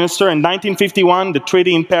French foreign minister, in 1951, the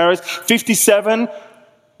Treaty in Paris, 57,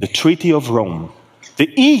 the Treaty of Rome.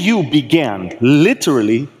 The EU began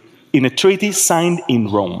literally in a treaty signed in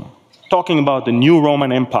Rome, talking about the new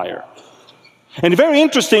Roman Empire. And very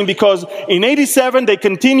interesting because in 87 they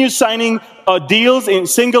continued signing deals in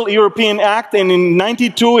Single European Act, and in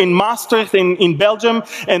 92 in Maastricht in Belgium,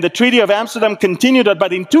 and the Treaty of Amsterdam continued that.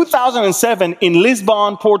 But in 2007 in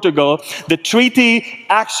Lisbon, Portugal, the treaty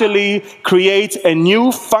actually creates a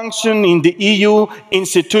new function in the EU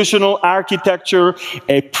institutional architecture,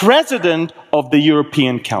 a president of the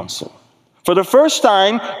European Council. For the first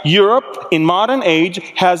time, Europe in modern age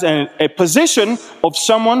has a position of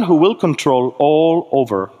someone who will control all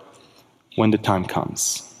over when the time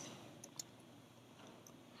comes.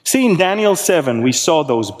 See, in Daniel 7, we saw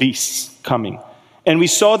those beasts coming. And we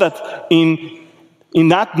saw that in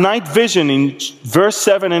that night vision, in verse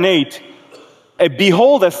 7 and 8,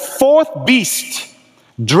 behold, a fourth beast,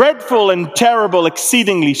 dreadful and terrible,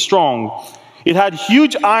 exceedingly strong. It had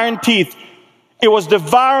huge iron teeth. It was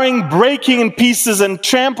devouring, breaking in pieces, and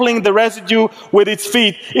trampling the residue with its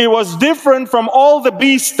feet. It was different from all the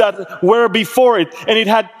beasts that were before it. And it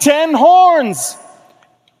had 10 horns.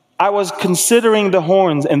 I was considering the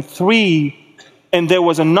horns, and there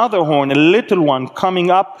was another horn, a little one, coming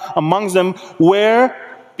up amongst them,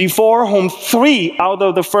 before whom 3 out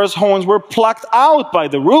of the first horns were plucked out by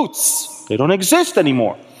the roots. They don't exist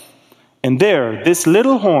anymore. And there, this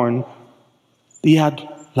little horn, he had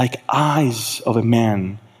like eyes of a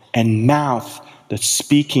man and mouth that's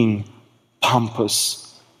speaking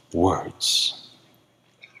pompous words.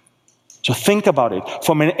 So think about it.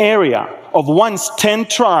 From an area of once 10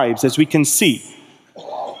 tribes, as we can see,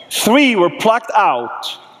 3 were plucked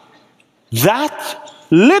out. That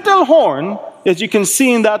little horn, as you can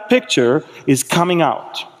see in that picture, is coming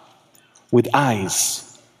out with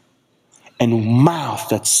eyes and mouth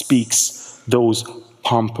that speaks those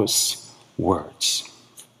pompous words.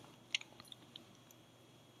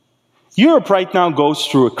 Europe right now goes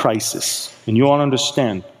through a crisis, and you all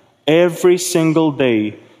understand. Every single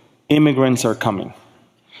day, immigrants are coming.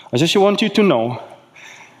 I just want you to know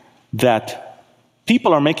that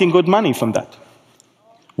people are making good money from that.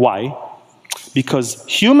 Why? Because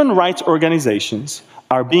human rights organizations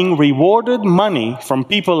are being rewarded money from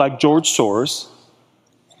people like George Soros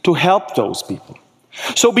to help those people.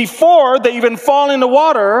 So before they even fall in the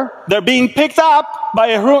water, they're being picked up by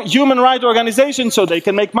a human rights organization so they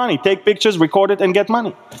can make money, take pictures, record it, and get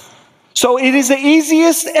money. So it is the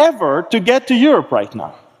easiest ever to get to Europe right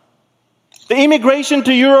now. The immigration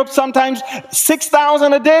to Europe, sometimes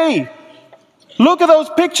 6,000 a day. Look at those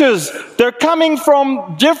pictures. They're coming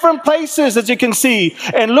from different places, as you can see.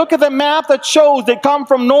 And look at the map that shows they come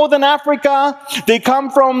from Northern Africa, they come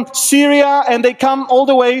from Syria, and they come all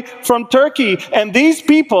the way from Turkey. And these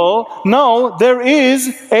people know there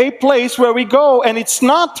is a place where we go. And it's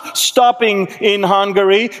not stopping in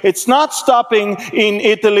Hungary. It's not stopping in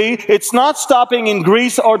Italy. It's not stopping in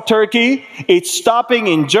Greece or Turkey. It's stopping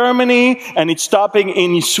in Germany, and it's stopping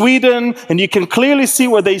in Sweden. And you can clearly see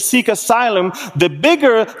where they seek asylum. The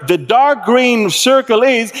bigger the dark green circle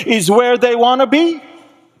is where they want to be.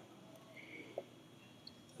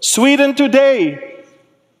 Sweden today,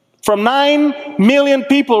 from 9 million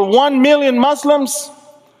people, 1 million Muslims.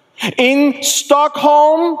 In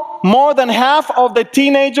Stockholm, more than half of the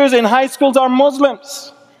teenagers in high schools are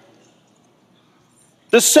Muslims.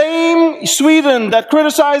 The same Sweden that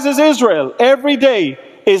criticizes Israel every day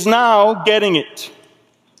is now getting it.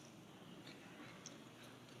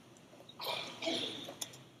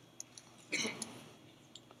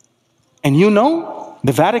 And you know,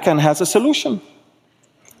 the Vatican has a solution.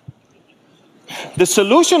 The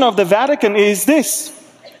solution of the Vatican is this.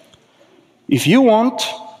 If you want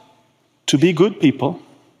to be good people,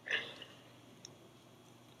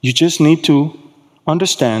 you just need to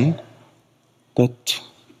understand that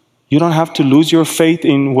you don't have to lose your faith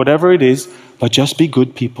in whatever it is, but just be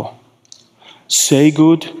good people. Say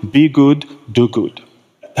good, be good, do good.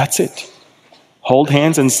 That's it. Hold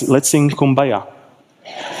hands and let's sing Kumbaya.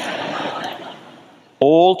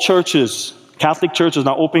 All churches, Catholic churches,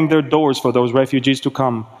 now opening their doors for those refugees to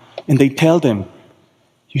come. And they tell them,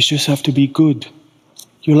 you just have to be good.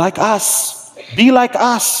 You're like us. Be like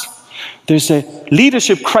us. There's a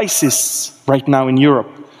leadership crisis right now in Europe.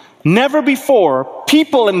 Never before,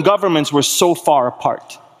 people and governments were so far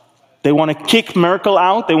apart. They want to kick Merkel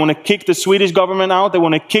out. They want to kick the Swedish government out. They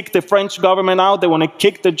want to kick the French government out. They want to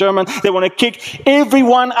kick the German. They want to kick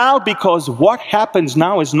everyone out because what happens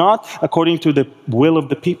now is not according to the will of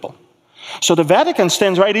the people. So the Vatican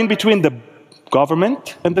stands right in between the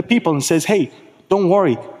government and the people and says, hey, don't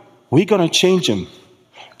worry. We're going to change them.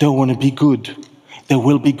 They want to be good. They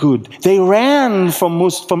will be good. They ran from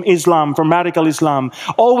Islam, from radical Islam.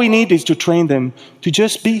 All we need is to train them to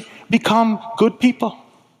just become good people.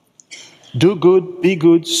 Do good, be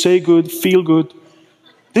good, say good, feel good.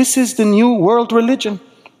 This is the new world religion.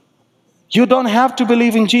 You don't have to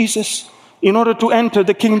believe in Jesus in order to enter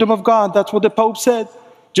the kingdom of God. That's what the Pope said.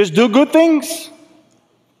 Just do good things.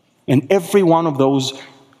 And every one of those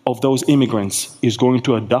immigrants is going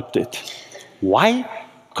to adopt it. Why?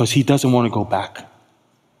 Because he doesn't want to go back.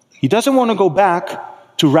 He doesn't want to go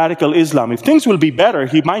back to radical Islam. If things will be better,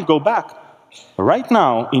 he might go back. But right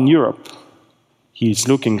now in Europe, he's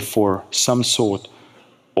looking for some sort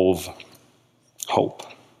of hope.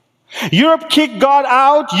 Europe kicked God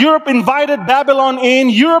out. Europe invited Babylon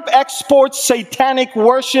in. Europe exports satanic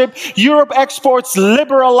worship. Europe exports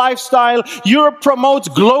liberal lifestyle. Europe promotes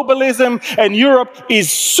globalism. And Europe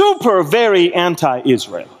is very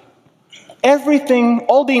anti-Israel. Everything,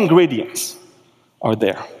 all the ingredients are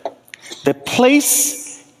there. The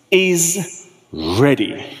place is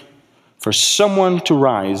ready for someone to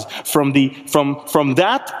rise from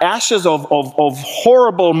that ashes of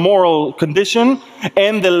horrible moral condition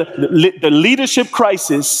and the leadership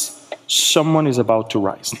crisis. Someone is about to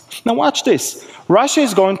rise. Now watch this. Russia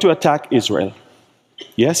is going to attack Israel.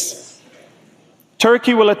 Yes.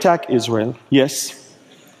 Turkey will attack Israel. Yes.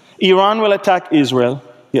 Iran will attack Israel.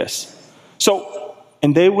 Yes. So,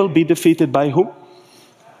 and they will be defeated by who?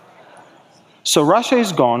 So Russia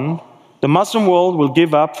is gone. The Muslim world will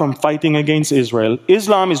give up from fighting against Israel.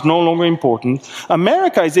 Islam is no longer important.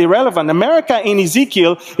 America is irrelevant. America in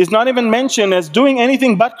Ezekiel is not even mentioned as doing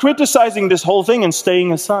anything but criticizing this whole thing and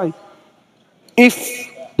staying aside.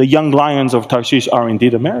 If the young lions of Tarshish are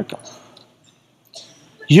indeed America.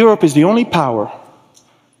 Europe is the only power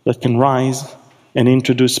that can rise and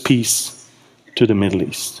introduce peace to the Middle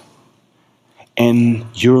East. And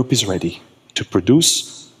Europe is ready to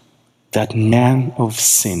produce that man of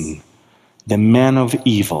sin, the man of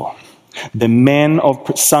evil, the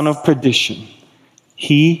son of perdition.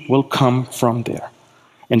 He will come from there.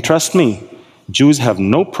 And trust me, Jews have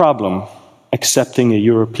no problem accepting a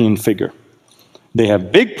European figure. They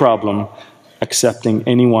have big problem accepting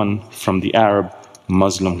anyone from the Arab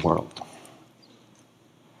Muslim world.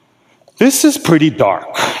 This is pretty dark.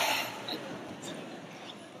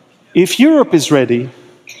 If Europe is ready,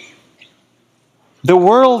 the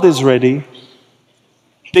world is ready,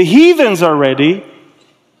 the heathens are ready,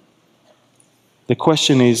 the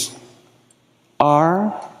question is,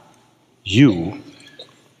 are you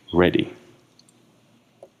ready?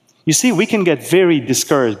 You see, we can get very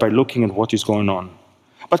discouraged by looking at what is going on.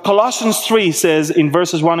 But Colossians 3 says in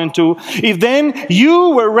verses 1 and 2, if then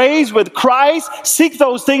you were raised with Christ, seek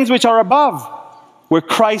those things which are above, where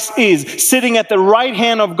Christ is, sitting at the right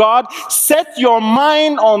hand of God. Set your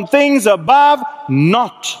mind on things above,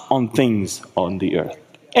 not on things on the earth.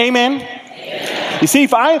 Amen? Amen. You see,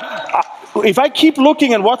 if I keep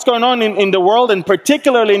looking at what's going on in the world, and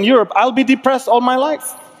particularly in Europe, I'll be depressed all my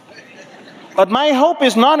life. But my hope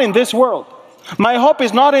is not in this world. My hope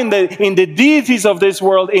is not in the deities of this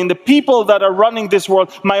world, in the people that are running this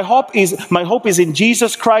world. My hope is in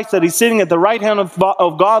Jesus Christ, that is sitting at the right hand of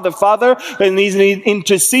God the Father, and He's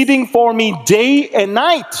interceding for me day and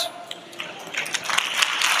night.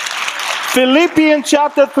 Philippians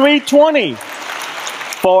chapter 3:20.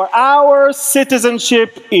 For our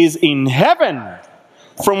citizenship is in heaven,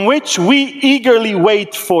 from which we eagerly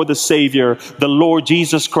wait for the Savior, the Lord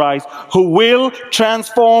Jesus Christ, who will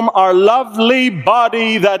transform our lovely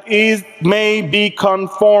body that may be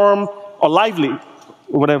conformed, or lively,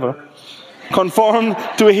 whatever, conformed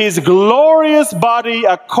to his glorious body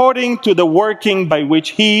according to the working by which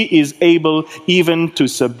he is able even to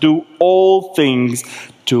subdue all things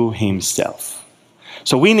to himself.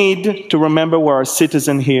 So we need to remember where our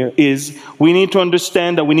citizen here is. We need to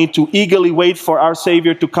understand that we need to eagerly wait for our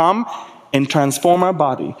Savior to come and transform our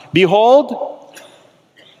body. Behold,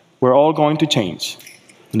 we're all going to change.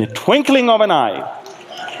 In the twinkling of an eye,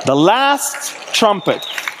 the last trumpet.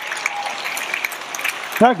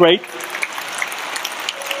 Not great.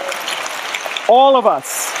 All of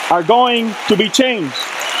us are going to be changed.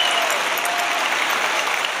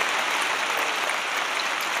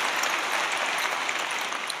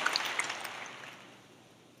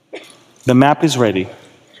 The map is ready.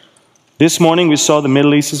 This morning we saw the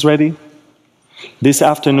Middle East is ready. This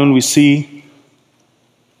afternoon we see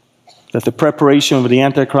that the preparation of the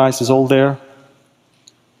Antichrist is all there.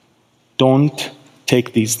 Don't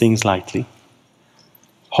take these things lightly.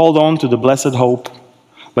 Hold on to the blessed hope.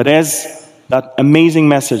 But as that amazing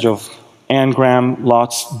message of Anne Graham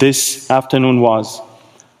Lotz this afternoon was,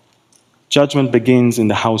 judgment begins in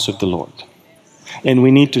the house of the Lord. And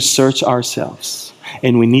we need to search ourselves.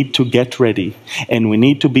 And we need to get ready. And we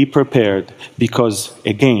need to be prepared. Because,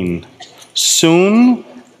 again, soon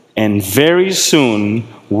and very soon,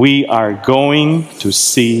 we are going to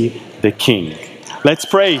see the King. Let's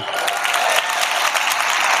pray.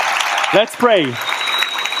 Let's pray.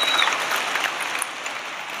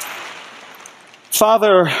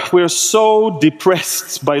 Father, we're so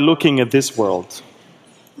depressed by looking at this world,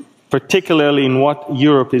 particularly in what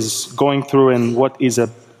Europe is going through and what is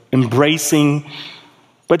embracing.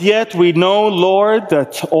 But yet we know, Lord,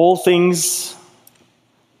 that all things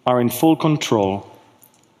are in full control,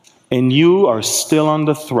 and you are still on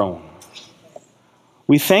the throne.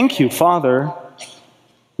 We thank you, Father,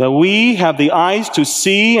 that we have the eyes to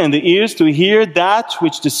see and the ears to hear that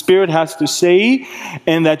which the Spirit has to say,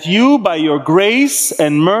 and that you, by your grace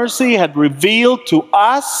and mercy, had revealed to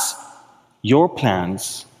us your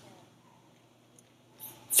plans.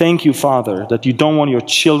 Thank you, Father, that you don't want your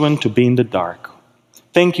children to be in the dark.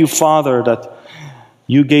 Thank you, Father, that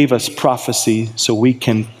you gave us prophecy so we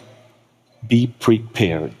can be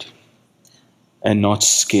prepared and not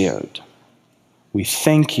scared. We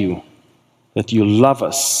thank you that you love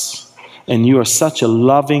us, and you are such a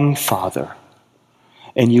loving Father,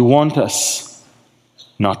 and you want us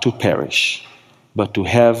not to perish, but to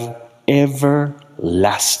have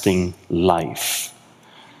everlasting life.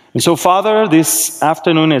 And so, Father, this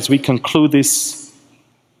afternoon, as we conclude this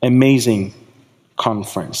amazing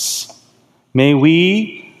conference, may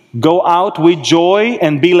we go out with joy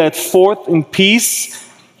and be led forth in peace,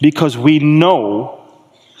 because we know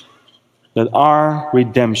that our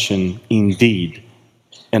redemption indeed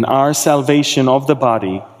and our salvation of the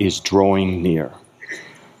body is drawing near.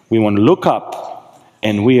 We want to look up,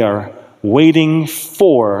 and we are waiting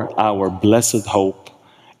for our blessed hope.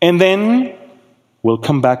 And then we'll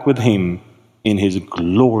come back with him in his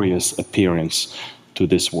glorious appearance to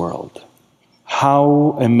this world.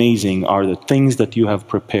 How amazing are the things that you have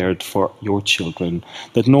prepared for your children,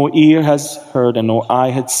 that no ear has heard and no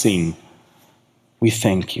eye had seen. We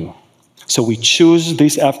thank you. So we choose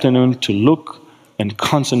this afternoon to look and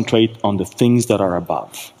concentrate on the things that are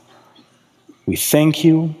above. We thank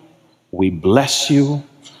you, we bless you,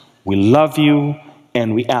 we love you,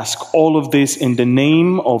 and we ask all of this in the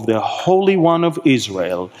name of the Holy One of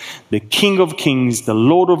Israel, the King of Kings, the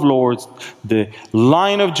Lord of Lords, the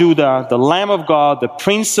Lion of Judah, the Lamb of God, the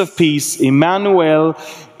Prince of Peace, Emmanuel,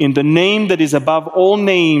 in the name that is above all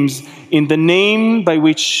names, in the name by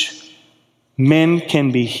which men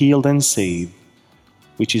can be healed and saved,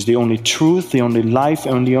 which is the only truth, the only life,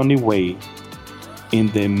 and the only way. In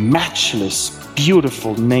the matchless,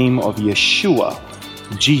 beautiful name of Yeshua,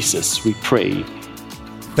 Jesus, we pray.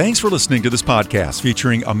 Thanks for listening to this podcast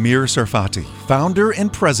featuring Amir Tsarfati, founder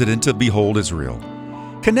and president of Behold Israel.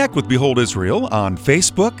 Connect with Behold Israel on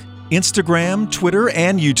Facebook, Instagram, Twitter,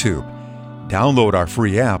 and YouTube. Download our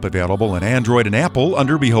free app available on Android and Apple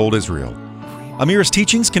under Behold Israel. Amir's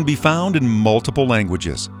teachings can be found in multiple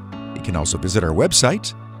languages. You can also visit our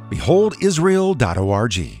website,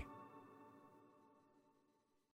 beholdisrael.org.